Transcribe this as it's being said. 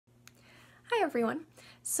Hi everyone.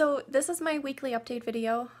 So this is my weekly update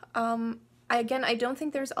video. I don't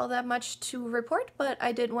think there's all that much to report, but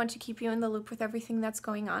I did want to keep you in the loop with everything that's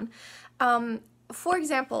going on. For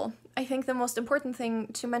example, I think the most important thing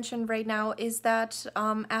to mention right now is that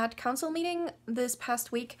at council meeting this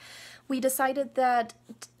past week, we decided that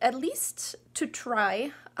at least to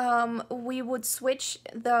try, we would switch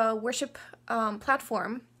the worship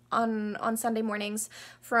platform on Sunday mornings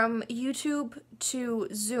from YouTube to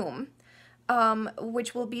Zoom.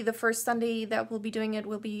 Which will be the first Sunday that we'll be doing it,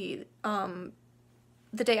 will be the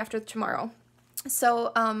day after tomorrow.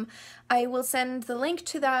 So I will send the link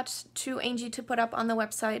to that to Angie to put up on the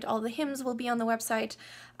website. All the hymns will be on the website.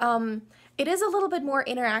 It is a little bit more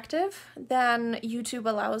interactive than YouTube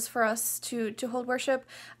allows for us to hold worship.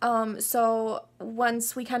 So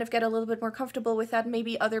once we kind of get a little bit more comfortable with that,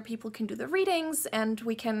 maybe other people can do the readings and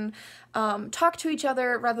we can talk to each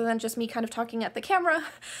other rather than just me kind of talking at the camera.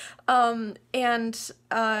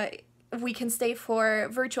 We can stay for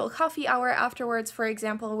virtual coffee hour afterwards, for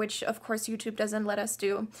example, which of course YouTube doesn't let us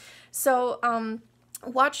do. So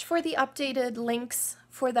watch for the updated links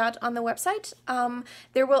for that on the website.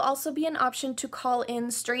 There will also be an option to call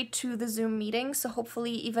in straight to the Zoom meeting, so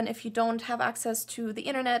hopefully even if you don't have access to the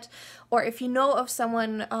internet, or if you know of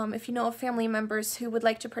someone, if you know of family members who would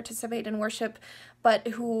like to participate in worship but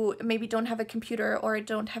who maybe don't have a computer or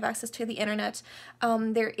don't have access to the internet,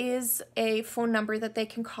 there is a phone number that they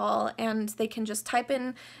can call and they can just type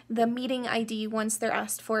in the meeting ID once they're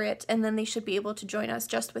asked for it, and then they should be able to join us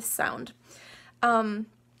just with sound.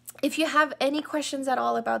 If you have any questions at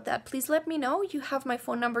all about that, please let me know. You have my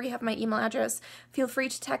phone number, you have my email address. Feel free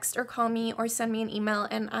to text or call me or send me an email,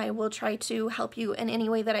 and I will try to help you in any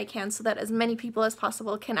way that I can so that as many people as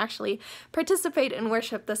possible can actually participate in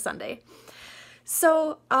worship this Sunday.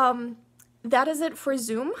 So that is it for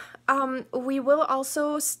Zoom. We will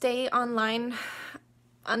also stay online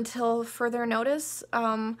until further notice.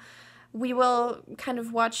 We will kind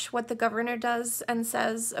of watch what the governor does and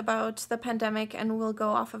says about the pandemic, and we'll go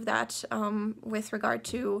off of that with regard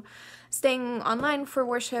to staying online for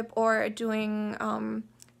worship or doing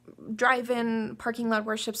drive-in parking lot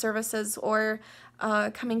worship services or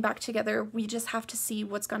coming back together. We just have to see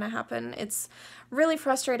what's going to happen. It's really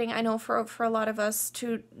frustrating, I know, for a lot of us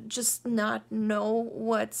to just not know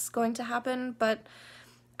what's going to happen, but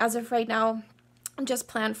as of right now, just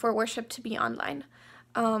plan for worship to be online.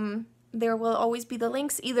 There will always be the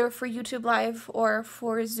links either for YouTube Live or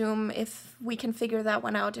for Zoom if we can figure that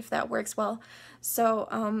one out, if that works well.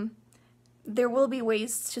 So there will be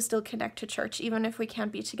ways to still connect to church even if we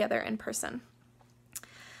can't be together in person.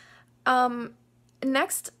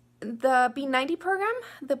 Next, the B90 program,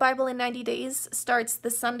 the Bible in 90 Days, starts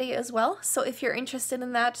this Sunday as well. So if you're interested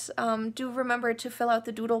in that, do remember to fill out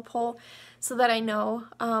the doodle poll so that I know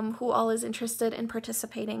who all is interested in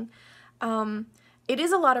participating. It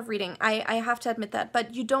is a lot of reading, I have to admit that,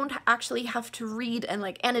 but you don't actually have to read and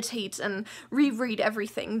like annotate and reread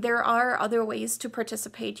everything. There are other ways to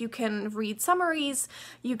participate. You can read summaries,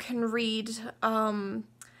 you can read kind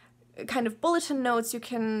of bulletin notes, you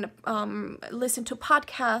can listen to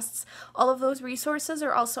podcasts. All of those resources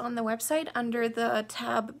are also on the website under the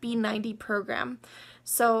tab B90 program.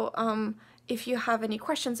 So if you have any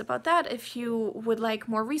questions about that, if you would like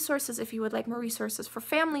more resources, if you would like more resources for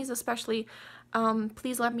families especially,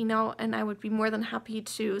 please let me know and I would be more than happy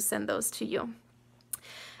to send those to you.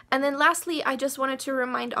 And then lastly, I just wanted to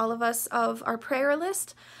remind all of us of our prayer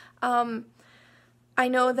list. I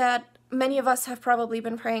know that many of us have probably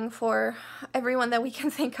been praying for everyone that we can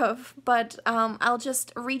think of, but I'll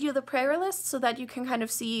just read you the prayer list so that you can kind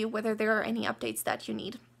of see whether there are any updates that you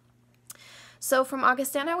need. So from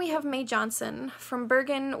Augustana, we have May Johnson. From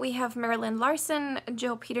Bergen, we have Marilyn Larson,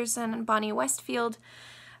 Joe Peterson, and Bonnie Westfield.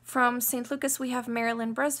 From St. Lucas, we have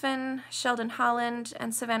Marilyn Bresvin, Sheldon Holland,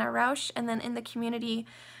 and Savannah Rausch. And then in the community,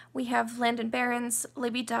 we have Landon Behrens,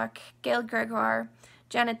 Libby Duck, Gail Gregoire,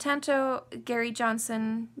 Janet Tanto, Gary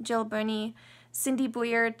Johnson, Jill Burney, Cindy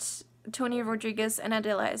Buyert, Tony Rodriguez, and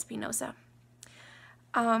Adela Espinosa.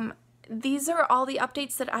 These are all the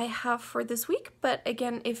updates that I have for this week, but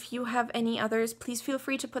again, if you have any others, please feel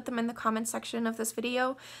free to put them in the comment section of this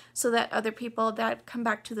video so that other people that come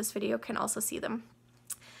back to this video can also see them.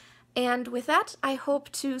 And with that, I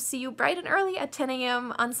hope to see you bright and early at 10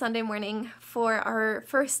 a.m. on Sunday morning for our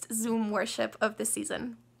first Zoom worship of the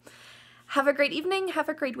season. Have a great evening, have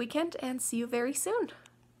a great weekend, and see you very soon.